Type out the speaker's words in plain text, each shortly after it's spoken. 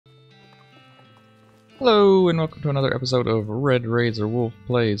Hello and welcome to another episode of RedRazorWolf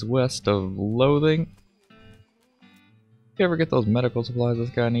Plays West of Loathing. You ever get those medical supplies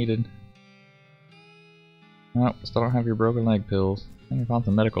this guy needed? Nope, still don't have your broken leg pills. I think I found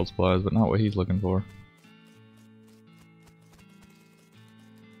some medical supplies, but not what he's looking for.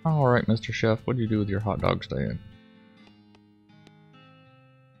 Alright, Mr. Chef, what'd you do with your hot dog stand?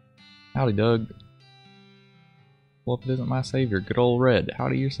 Howdy, Doug. Well, if it isn't my savior, good old Red,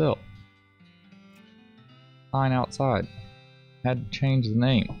 howdy yourself. Sign outside. Had to change the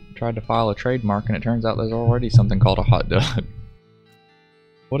name. Tried to file a trademark and it turns out there's already something called a hot dog.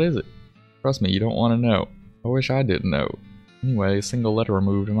 What is it? Trust me, you don't want to know. I wish I didn't know. Anyway, a single letter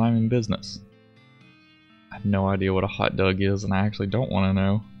removed and I'm in business. I have no idea what a hot dog is and I actually don't want to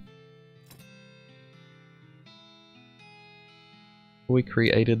know. We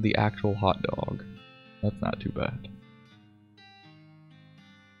created the actual hot dog. That's not too bad.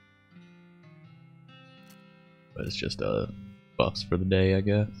 But it's just buffs for the day, I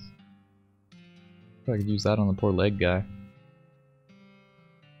guess. I could use that on the poor leg guy.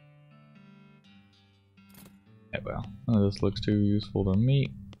 Yeah, well, none of this looks too useful to me.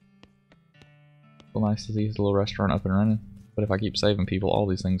 Well, nice to see his little restaurant up and running. But if I keep saving people, all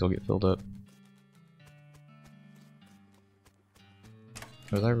these things will get filled up.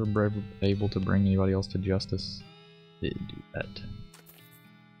 Was I ever able to bring anybody else to justice? Did do that.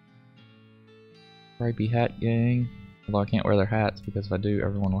 Stripey hat gang. Although I can't wear their hats because if I do,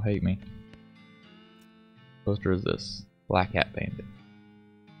 everyone will hate me. Poster is this. Black Hat Bandit.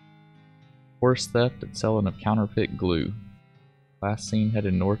 Horse theft and selling of counterfeit glue. Last seen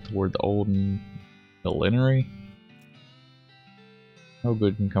headed north toward the old millinery. No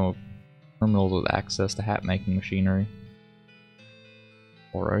good can come of criminals with access to hat making machinery.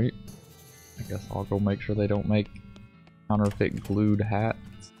 Alright. I guess I'll go make sure they don't make counterfeit glued hats.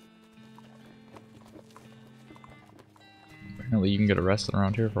 Apparently you can get arrested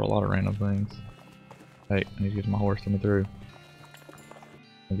around here for a lot of random things. Hey, I need to use my horse to me through.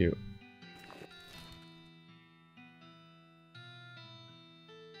 Thank you.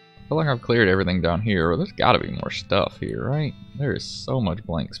 I feel like I've cleared everything down here. There's gotta be more stuff here, right? There is so much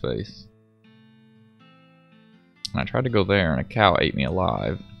blank space. And I tried to go there and a cow ate me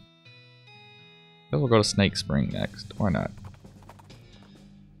alive. Maybe we'll go to Snake Spring next. Why not?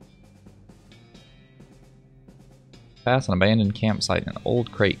 Pass an abandoned campsite and an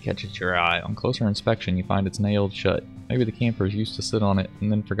old crate catches your eye. On closer inspection you find it's nailed shut. Maybe the campers used to sit on it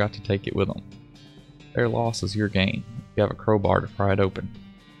and then forgot to take it with them. Their loss is your gain. You have a crowbar to pry it open.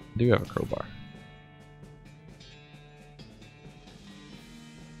 I do have a crowbar.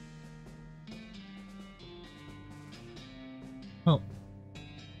 Oh.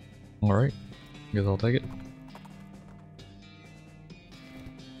 Alright. Guess I'll take it.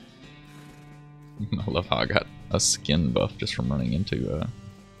 I love how I got a skin buff just from running into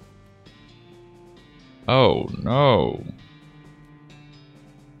Oh no!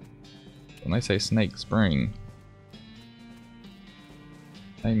 When they say Snake Spring,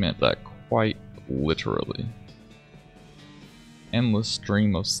 they meant that quite literally. Endless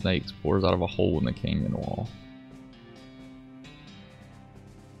stream of snakes pours out of a hole in the canyon wall.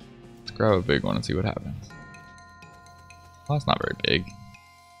 Let's grab a big one and see what happens. Well, that's not very big.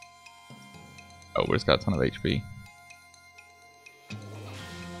 Oh, we just got a ton of HP.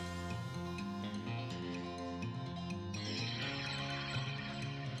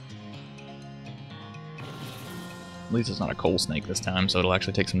 At least it's not a coal snake this time, so it'll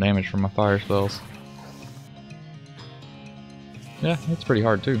actually take some damage from my fire spells. Yeah, it's pretty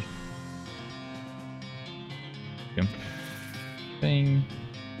hard too. Bing.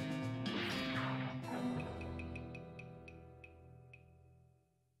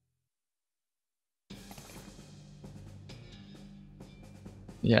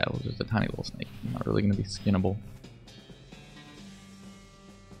 Yeah, it was just a tiny little snake. Not really going to be skinnable.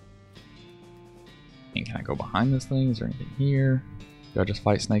 And can I go behind this thing? Is there anything here? Do I just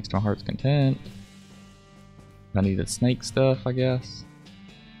fight snakes to my heart's content? I needed snake stuff, I guess.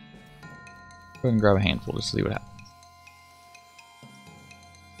 Go ahead and grab a handful just to see what happens.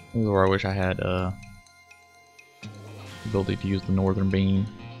 This is where I wish I had the ability to use the northern beam.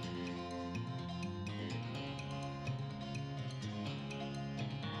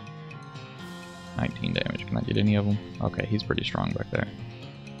 Damage. Can I get any of them? Okay, he's pretty strong back there.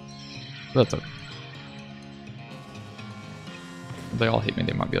 But that's okay. If they all hit me,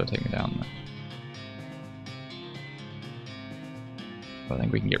 they might be able to take me down though. But I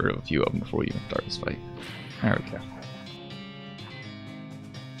think we can get rid of a few of them before we even start this fight. There we go.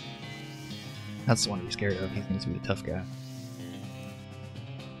 That's the one to be scared of. He's going to be the tough guy.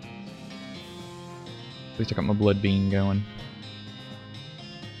 least I got my blood bean going.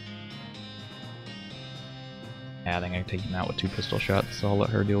 Yeah, I think I can take him out with 2 pistol shots, so I'll let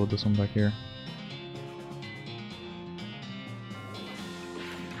her deal with this one back here.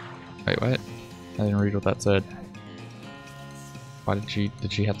 Wait, what? I didn't read what that said. Why did she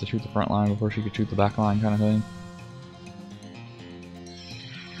have to shoot the front line before she could shoot the back line kind of thing?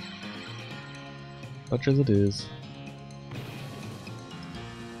 Such as it is.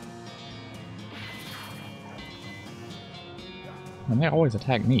 And they always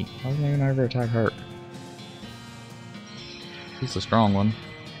attack me. Why doesn't anyone ever attack her? She's the strong one.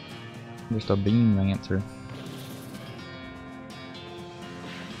 I'm just a beam answer.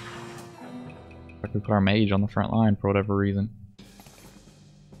 Like we put our mage on the front line for whatever reason.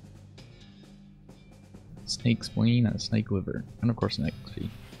 Snake spleen and a snake liver. And of course snake feet.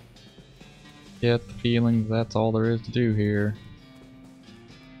 Get the feeling that's all there is to do here.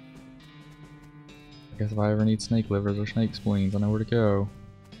 I guess if I ever need snake livers or snake spleens, I know where to go.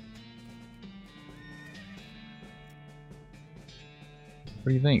 What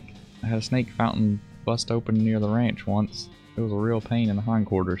do you think? I had a snake fountain bust open near the ranch once. It was a real pain in the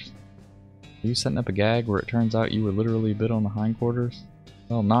hindquarters. Are you setting up a gag where it turns out you were literally bit on the hindquarters?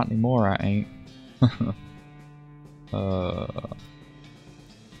 Well, not anymore, I ain't.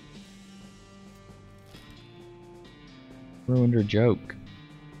 Ruined your joke.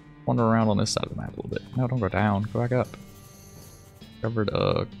 Wander around on this side of the map a little bit. No, don't go down. Go back up. Covered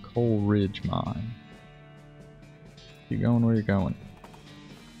a coal ridge mine. Keep going where you're going.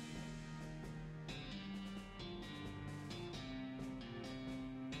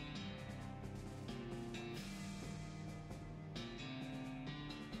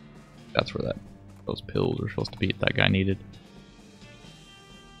 That's where those pills are supposed to be that guy needed.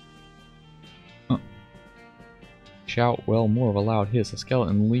 Huh. Shout, well, more of a loud hiss. A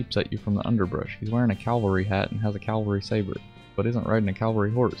skeleton leaps at you from the underbrush. He's wearing a cavalry hat and has a cavalry saber, but isn't riding a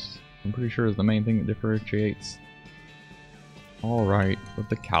cavalry horse. I'm pretty sure is the main thing that differentiates. Alright, with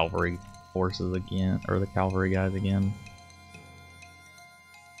the cavalry horses again, or the cavalry guys again.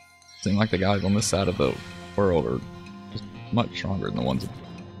 Seem like the guys on this side of the world are just much stronger than the ones on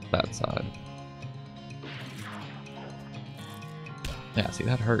that side. Yeah, see,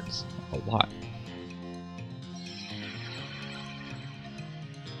 that hurts a lot.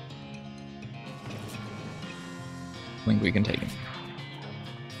 I think we can take him.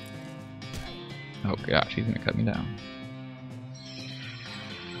 Oh gosh, he's gonna cut me down.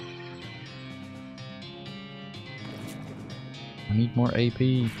 I need more AP.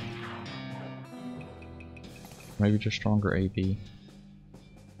 Maybe just stronger AP.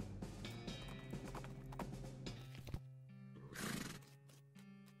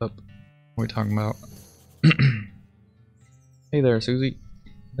 Up. What are we talking about? Hey there, Susie.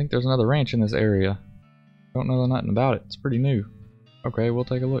 I think there's another ranch in this area. Don't know nothing about it. It's pretty new. Okay, we'll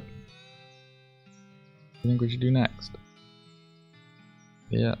take a look. What do you think we should do next?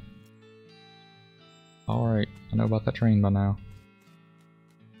 Yeah. Alright, I know about that train by now.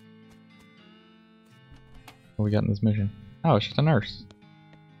 What we got in this mission? Oh, it's just a nurse.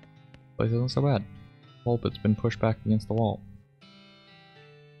 Place isn't so bad. Pulpit's been pushed back against the wall.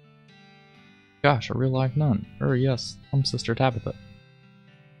 Gosh, a real life nun. Yes, I'm Sister Tabitha.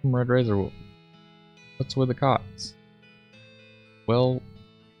 I'm RedRazorWolf. What's with the cots? Well,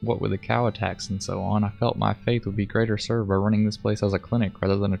 what with the cow attacks and so on, I felt my faith would be greater served by running this place as a clinic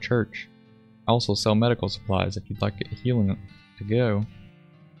rather than a church. I also sell medical supplies if you'd like a healing to go.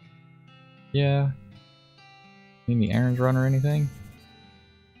 Yeah. Need any errands run or anything?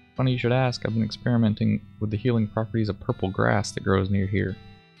 Funny you should ask, I've been experimenting with the healing properties of purple grass that grows near here.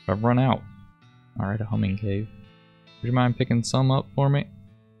 I've run out. Alright, a humming cave. Would you mind picking some up for me?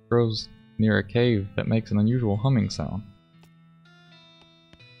 It grows near a cave that makes an unusual humming sound.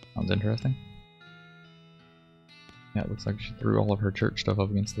 Sounds interesting. Yeah, it looks like she threw all of her church stuff up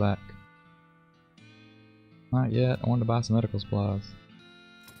against the back. Not yet. I wanted to buy some medical supplies.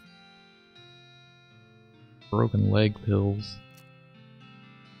 Broken leg pills.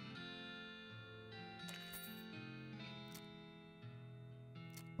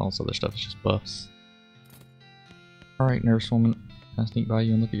 Also, their stuff is just buffs. Alright, nurse woman. Can I sneak by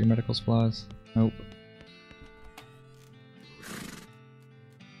you and look at your medical supplies? Nope.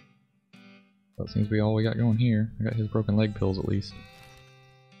 That seems to be all we got going here. I got his broken leg pills at least.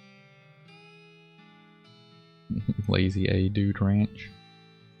 Lazy A Dude Ranch.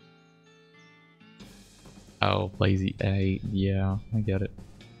 Oh, Lazy A. Yeah, I get it.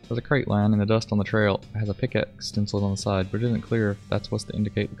 There's a crate lying in the dust on the trail. It has a pickaxe stenciled on the side, but it isn't clear if that's supposed to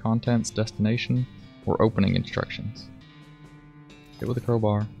indicate the contents, destination, or opening instructions. Hit with a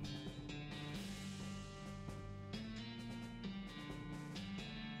crowbar.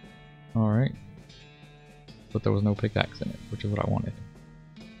 Alright. But there was no pickaxe in it, which is what I wanted.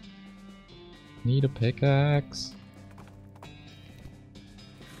 Need a pickaxe.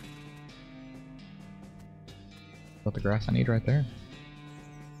 Is that the grass I need right there?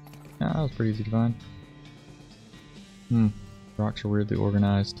 Yeah, that was pretty easy to find. Rocks are weirdly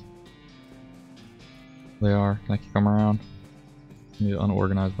organized. They are. Can I kick them around? I need to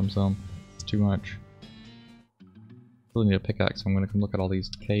unorganize them some. It's too much. Really need a pickaxe, so I'm gonna come look at all these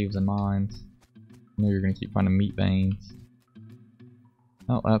caves and mines. I know you're gonna keep finding meat veins.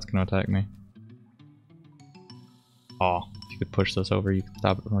 Oh, that's gonna attack me. Oh, if you could push this over, you can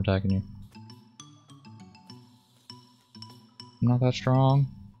stop it from attacking you. I'm not that strong.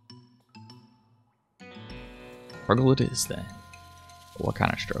 Struggle it is then. But what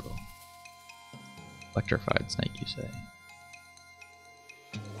kind of struggle? Electrified snake, you say?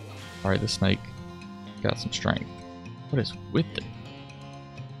 Alright, this snake got some strength. What is with it?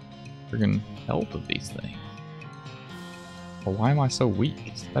 Friggin' health of these things. Or why am I so weak?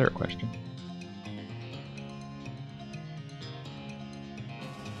 It's a better question.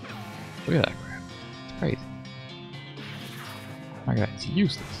 Look at that crap. It's crazy. My God, it's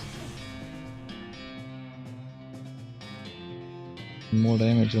useless. More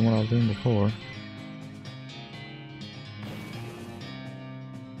damage than what I was doing before.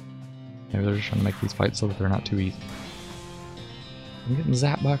 Maybe they're just trying to make these fights so that they're not too easy. I'm getting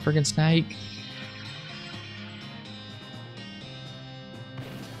zapped by a friggin' snake.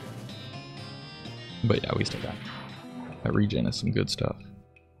 But yeah, we still got it. That regen is some good stuff.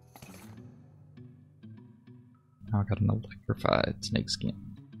 Now I got an electrified snake skin.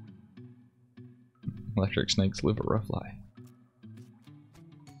 Electric snakes live a rough life.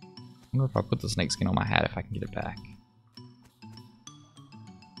 I wonder if I put the snake skin on my hat if I can get it back.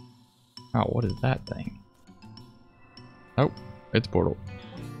 Oh, what is that thing? Oh, it's portal.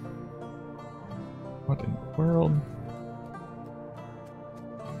 What in the world?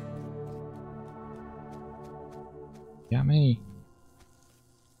 Got me.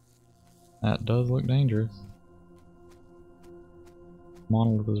 That does look dangerous.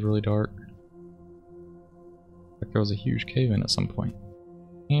 Monolith is really dark. Like there was a huge cave in at some point.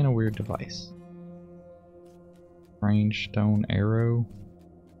 And a weird device. Range stone arrow.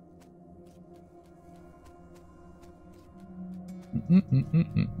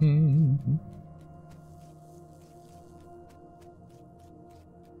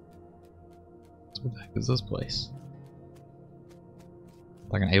 So what the heck is this place?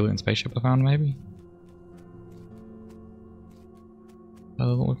 Like an alien spaceship I found, maybe? That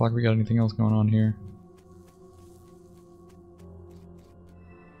doesn't look like we got anything else going on here.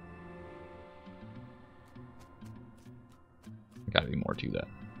 There gotta be more to that.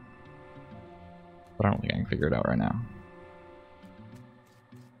 But I don't think I can figure it out right now.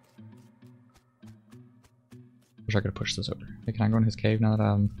 Wish I could have pushed this over. Hey, can I go in his cave now that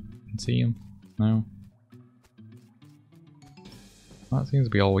I can see him? No. Well, that seems to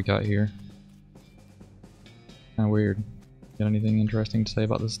be all we got here. Kinda weird. Got anything interesting to say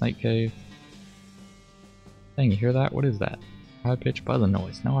about the snake cave? Dang, you hear that? What is that? High-pitched buzzing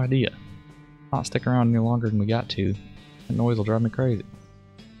noise. No idea. Not stick around any longer than we got to. That noise will drive me crazy.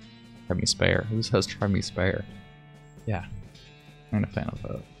 Drive me spare. Who says drive me spare? Yeah. I ain't a fan of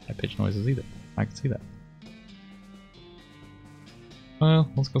high-pitched noises either. I can see that.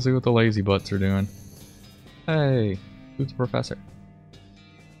 Well, let's go see what the lazy butts are doing. Hey, who's the professor?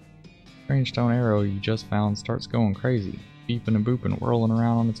 Strange stone arrow you just found starts going crazy, beeping and booping, whirling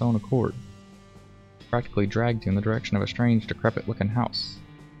around on its own accord. Practically dragged you in the direction of a strange, decrepit-looking house.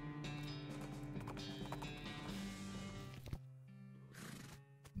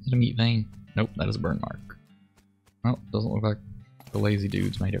 Is it a meat vein? Nope, that is a burn mark. Well, doesn't look like the lazy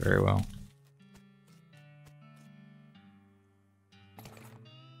dudes made it very well.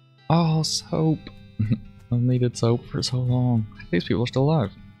 Oh, soap! I've needed soap for so long. These people are still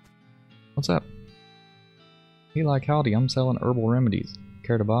alive. What's up? Hey, like howdy, I'm selling herbal remedies.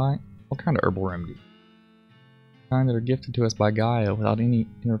 Care to buy? What kind of herbal remedies? Kind that are gifted to us by Gaia without any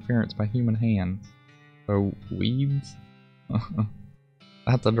interference by human hands. So, weeds?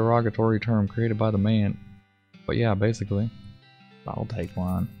 That's a derogatory term created by the man. But yeah, basically. I'll take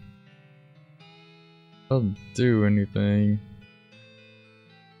one. Doesn't do anything.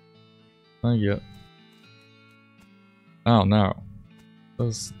 Thank you. Oh no.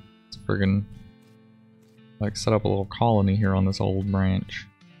 Let's friggin' like set up a little colony here on this old branch.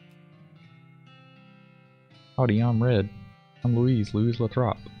 Howdy, I'm Red. I'm Louise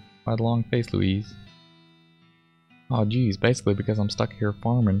Lathrop. By the long face, Louise. Oh geez, basically because I'm stuck here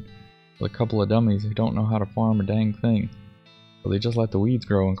farming with a couple of dummies who don't know how to farm a dang thing. But they just let the weeds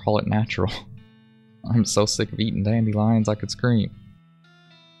grow and call it natural. I'm so sick of eating dandelions I could scream.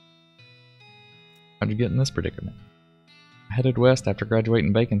 How'd you get in this predicament? I headed west after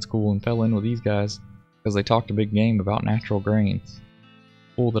graduating bacon school and fell in with these guys because they talked a big game about natural grains.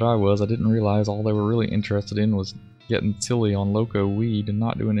 Fool that I was, I didn't realize all they were really interested in was getting silly on loco weed and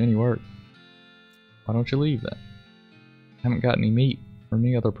not doing any work. Why don't you leave then? I haven't got any meat or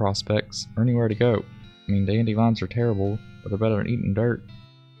any other prospects or anywhere to go. I mean, dandelions are terrible, but they're better than eating dirt.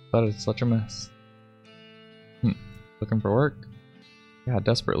 That is such a mess. Looking for work? Yeah,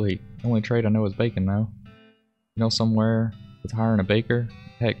 desperately. The only trade I know is bacon though. You know somewhere that's hiring a baker?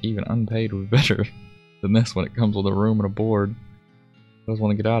 Heck, even unpaid would be better than this when it comes with a room and a board. I just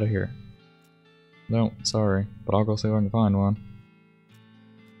want to get out of here. No, sorry, but I'll go see if I can find one.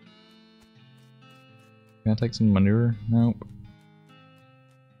 Can I take some manure? Nope.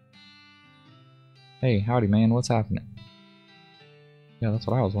 Hey, howdy man, what's happening? Yeah, that's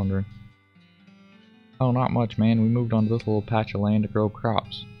what I was wondering. Oh, not much man, we moved onto this little patch of land to grow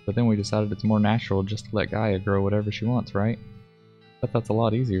crops, but then we decided it's more natural just to let Gaia grow whatever she wants, right? Bet that's a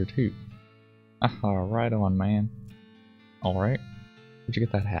lot easier too. Aha, right on man. Alright, where'd you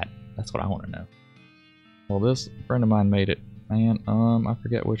get that hat? That's what I want to know. Well, this friend of mine made it. Man, I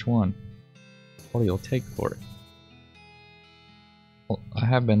forget which one. What do you take for it? Well, I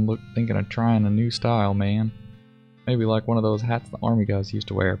have been thinking of trying a new style, man. Maybe like one of those hats the army guys used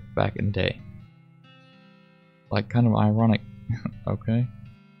to wear back in the day. Like, kind of ironic. Okay.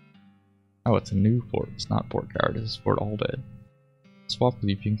 Oh, it's a new fort. It's not Fort Coward, it's Fort Alldead. Swap with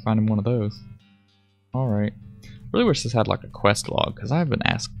you if you can find him one of those. Alright. Really wish this had like a quest log, because I've been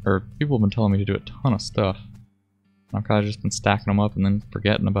asked, or people have been telling me to do a ton of stuff. I've kind of just been stacking them up and then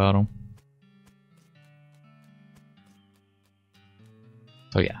forgetting about them.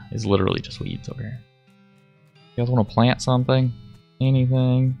 So yeah, it's literally just weeds over here. You guys want to plant something?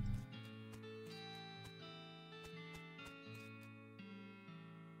 Anything?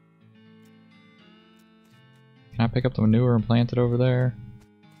 Can I pick up the manure and plant it over there?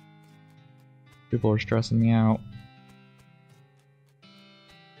 People are stressing me out.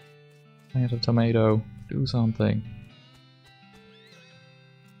 Plant a tomato. Do something.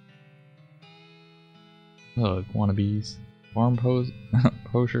 Ugh, wannabes. Farm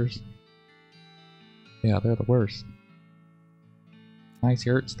poachers. Yeah, they're the worst. Nice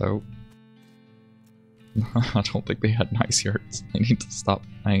yurts though. I don't think they had nice yurts. They need to stop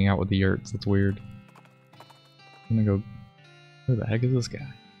hanging out with the yurts. That's weird. I'm gonna go. Who the heck is this guy?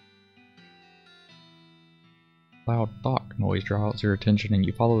 Loud thought noise draws your attention, and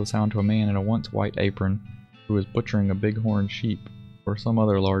you follow the sound to a man in a once white apron who is butchering a bighorn sheep or some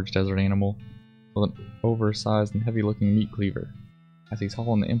other large desert animal with an oversized and heavy-looking meat cleaver. As he's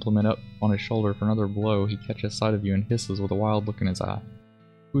hauling the implement up on his shoulder for another blow, he catches sight of you and hisses with a wild look in his eye.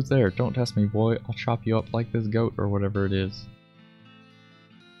 Who's there? Don't test me, boy. I'll chop you up like this goat or whatever it is.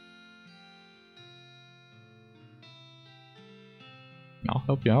 I'll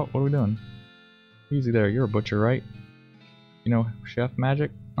help you out. What are we doing? Easy there. You're a butcher, right? You know chef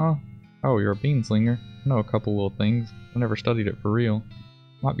magic? Oh, you're a bean slinger. I know a couple little things. I never studied it for real.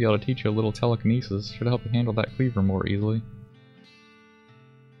 Might be able to teach you a little telekinesis. Should help you handle that cleaver more easily.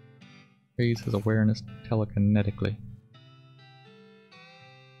 Raise his awareness telekinetically.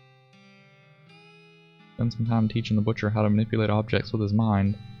 Spend some time teaching the butcher how to manipulate objects with his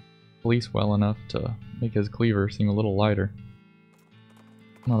mind. Police well enough to make his cleaver seem a little lighter.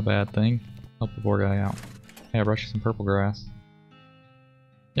 Not a bad thing. Help the poor guy out. Hey, I brought you some purple grass.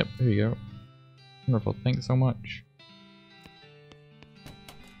 Yep, there you go. Wonderful, thanks so much.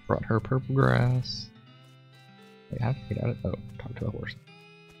 Brought her purple grass. Wait, how did I get out of it? Oh, talk to the horse.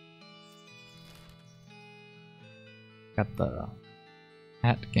 Got the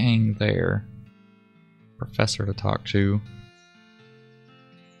hat gang there. Professor to talk to.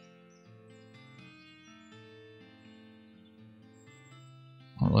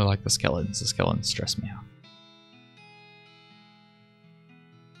 I don't really like the skeletons. The skeletons stress me out.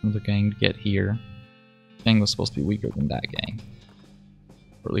 Another gang to get here. The gang was supposed to be weaker than that gang.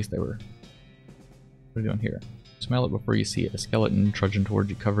 Or at least they were. What are we doing here? Smell it before you see it. A skeleton trudging towards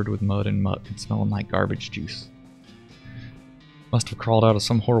you covered with mud and muck and smelling like garbage juice. Must have crawled out of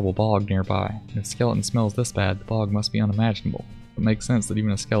some horrible bog nearby. If the skeleton smells this bad, the bog must be unimaginable. It makes sense that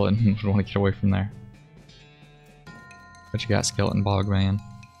even a skeleton would want to get away from there. What you got, skeleton bog man?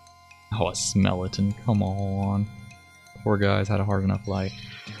 Oh, a skeleton, come on. Poor guy's had a hard enough life.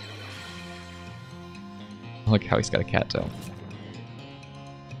 I like how he's got a cattail.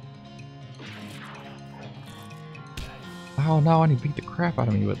 Oh no, and he beat the crap out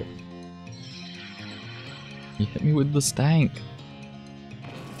of me with it. He hit me with the stank.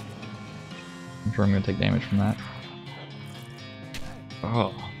 I'm sure I'm gonna take damage from that.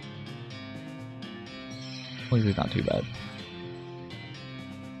 Oh. At least he's not too bad.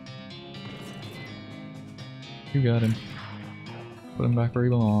 You got him. Put him back where he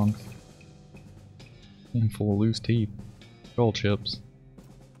belongs. And full of loose teeth. Gold chips.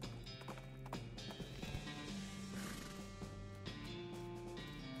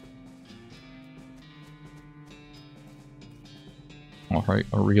 Alright,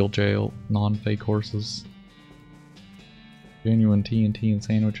 a real jail, non-fake horses. Genuine TNT and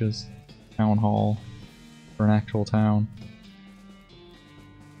sandwiches. Town hall. For an actual town.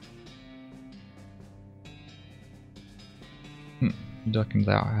 You duck into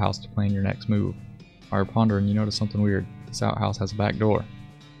the outhouse to plan your next move. While you're pondering, you notice something weird. This outhouse has a back door.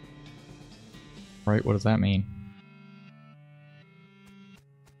 Right, what does that mean?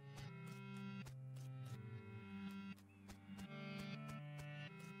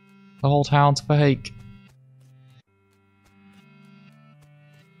 The whole town's fake.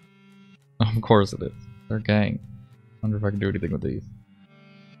 Of course it is. They're a gang. Wonder if I can do anything with these.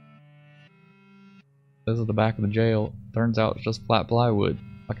 This is the back of the jail. Turns out it's just flat plywood,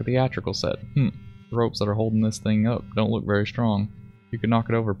 like a theatrical set. The ropes that are holding this thing up don't look very strong. You could knock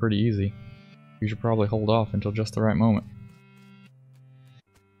it over pretty easy. You should probably hold off until just the right moment.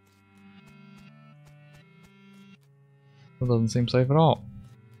 That doesn't seem safe at all.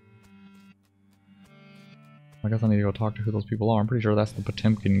 I guess I need to go talk to who those people are. I'm pretty sure that's the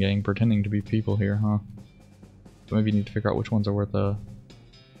Potemkin Gang pretending to be people here, huh? So maybe you need to figure out which ones are worth a...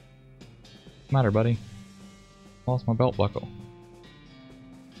 What's the matter, buddy? Lost my belt buckle.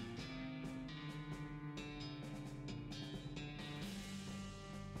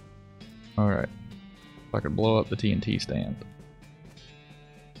 Alright. If I could blow up the TNT stand.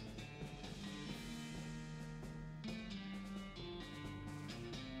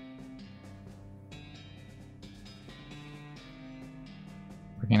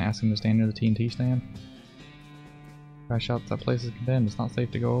 I can't ask him to stand near the TNT stand. Guy shouts that place is condemned. It's not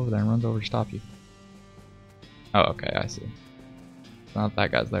safe to go over there and runs over to stop you. Oh, okay, I see. Now that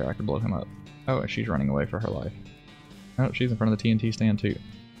that guy's there, I could blow him up. Oh, and she's running away for her life. Oh, she's in front of the TNT stand too.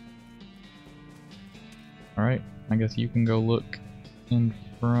 Alright, I guess you can go look in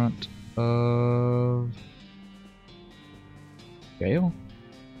front of... jail?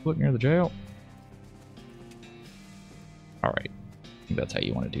 Look near the jail? Alright, I think that's how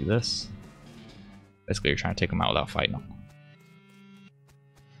you want to do this. Basically, you're trying to take them out without fighting them.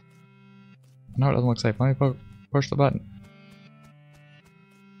 No, it doesn't look safe. Let me push the button.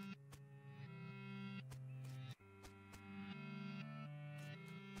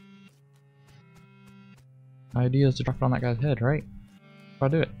 The idea is to drop it on that guy's head, right? If I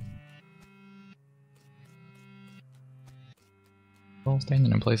do it. They're all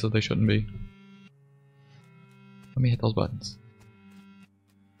standing in places they shouldn't be. Let me hit those buttons.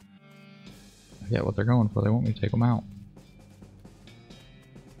 I get what they're going for. They want me to take them out.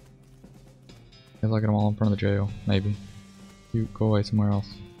 Guess I'll get them all in front of the jail. Maybe. You go away somewhere else.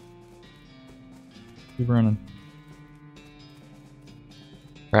 Keep running.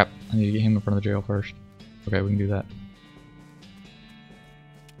 Crap. I need to get him in front of the jail first. Okay, we can do that.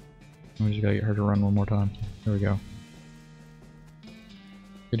 We just gotta get her to run one more time. There we go.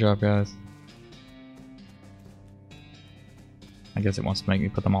 Good job, guys. I guess it wants to make me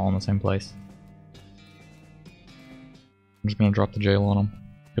put them all in the same place. I'm just gonna drop the jail on them.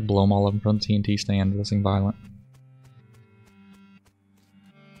 Could blow them all up in front of the TNT stand. This seem violent.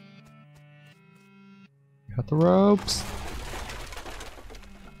 Got the ropes.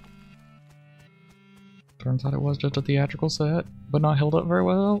 Turns out it was just a theatrical set, but not held up very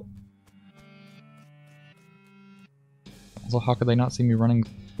well. Also, how could they not see me running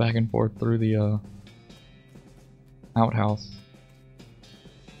back and forth through the outhouse?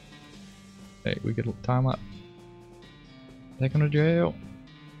 Hey, we could tie him up. Take him to jail.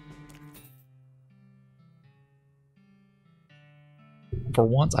 For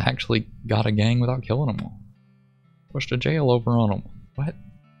once, I actually got a gang without killing them all. Pushed a jail over on them. What?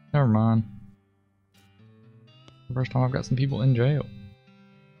 Never mind. The first time I've got some people in jail.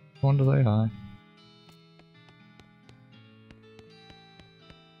 One to say hi.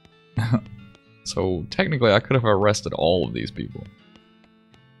 So technically I could have arrested all of these people.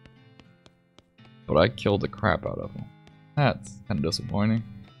 But I killed the crap out of them. That's kind of disappointing.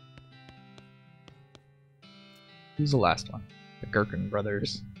 Who's the last one? The Gherkin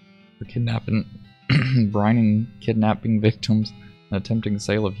brothers. For kidnapping, kidnapping victims and attempting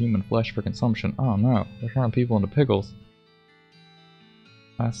sale of human flesh for consumption. Oh no, they're turning people into pickles.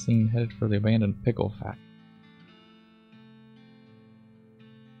 Last seen headed for the abandoned pickle factory.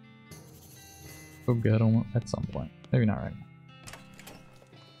 go get them at some point. Maybe not right now.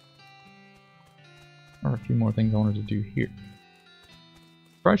 There are a few more things I wanted to do here.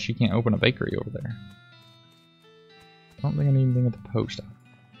 Surprised she can't open a bakery over there. I don't think I need anything at the post office.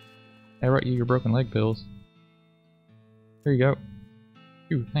 Hey, I wrote you your broken leg pills. Here you go.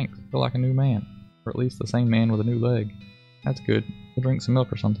 Ooh, thanks. I feel like a new man. Or at least the same man with a new leg. That's good. We'll drink some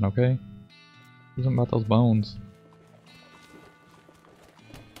milk or something, okay? Do something about those bones.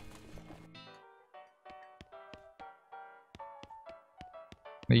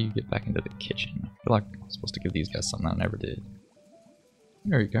 Maybe you get back into the kitchen. I feel like I'm supposed to give these guys something I never did.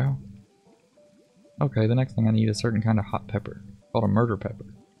 There you go. Okay, the next thing I need is a certain kind of hot pepper. Called a murder pepper.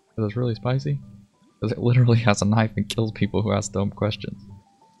 Because it's really spicy. Because it literally has a knife and kills people who ask dumb questions.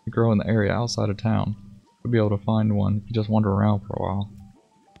 You grow in the area outside of town. You'll be able to find one if you just wander around for a while.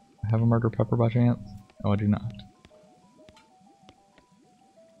 I have a murder pepper by chance? No, I do not.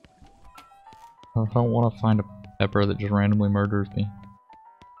 I don't want to find a pepper that just randomly murders me.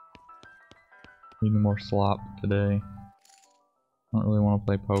 Need more slop today. I don't really want to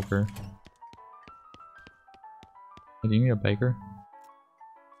play poker. Hey, do you need a baker?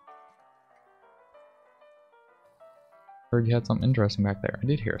 Heard you had something interesting back there. I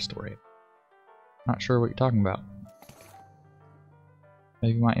did hear a story. Not sure what you're talking about.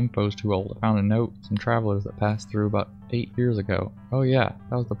 Maybe my info's too old. I found a note, some travelers that passed through about 8 years ago. Oh yeah,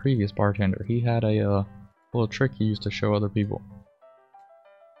 that was the previous bartender. He had a little trick he used to show other people.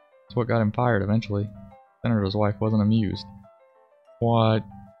 That's what got him fired eventually. Senator's wife wasn't amused. What?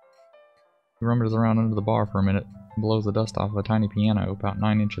 He rummages around under the bar for a minute and blows the dust off of a tiny piano about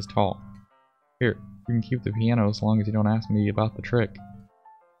 9 inches tall. Here, you can keep the piano as long as you don't ask me about the trick.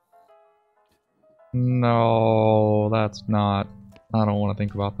 No, that's not... I don't want to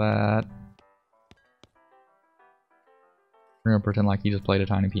think about that. We're gonna pretend like he just played a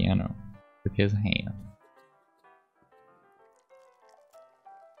tiny piano with his hand.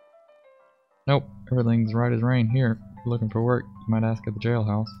 Nope, everything's right as rain here. If you're looking for work, you might ask at the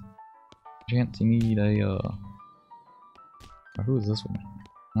jailhouse. Chance you need a, oh, who is this woman?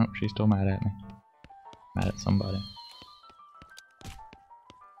 Nope, she's still mad at me. Mad at somebody.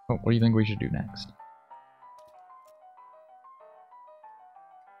 Oh, what do you think we should do next?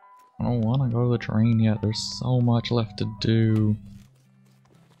 I don't want to go to the train yet. There's so much left to do.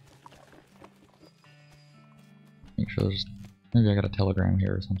 Make sure there's... Maybe I got a telegram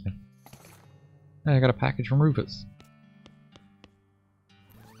here or something. Hey, I got a package from Rufus.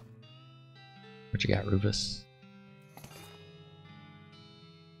 What you got, Rufus?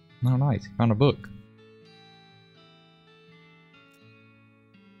 Oh, nice. He found a book.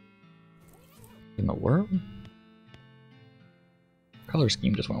 In the world? Color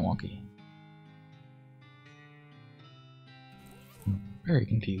scheme just went wonky. I'm very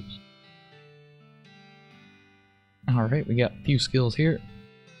confused. Alright, we got a few skills here.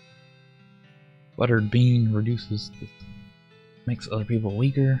 Buttered bean reduces this, makes other people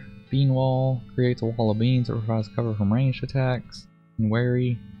weaker. Bean wall creates a wall of beans that provides cover from ranged attacks. And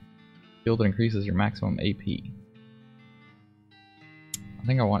wary, skill that increases your maximum AP. I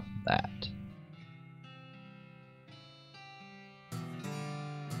think I want that.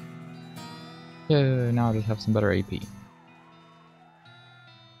 Yeah, now I just have some better AP.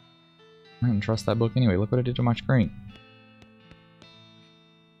 I didn't trust that book anyway. Look what it did to my screen.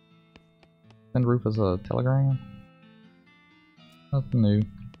 Send Rufus a telegram? Nothing new.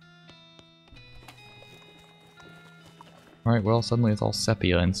 Alright, well, suddenly it's all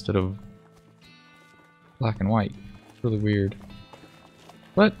sepia instead of black and white. It's really weird.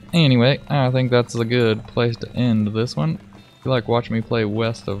 But anyway, I think that's a good place to end this one. If you like watching me play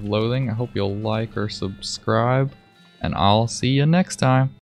West of Loathing, I hope you'll like or subscribe, and I'll see you next time.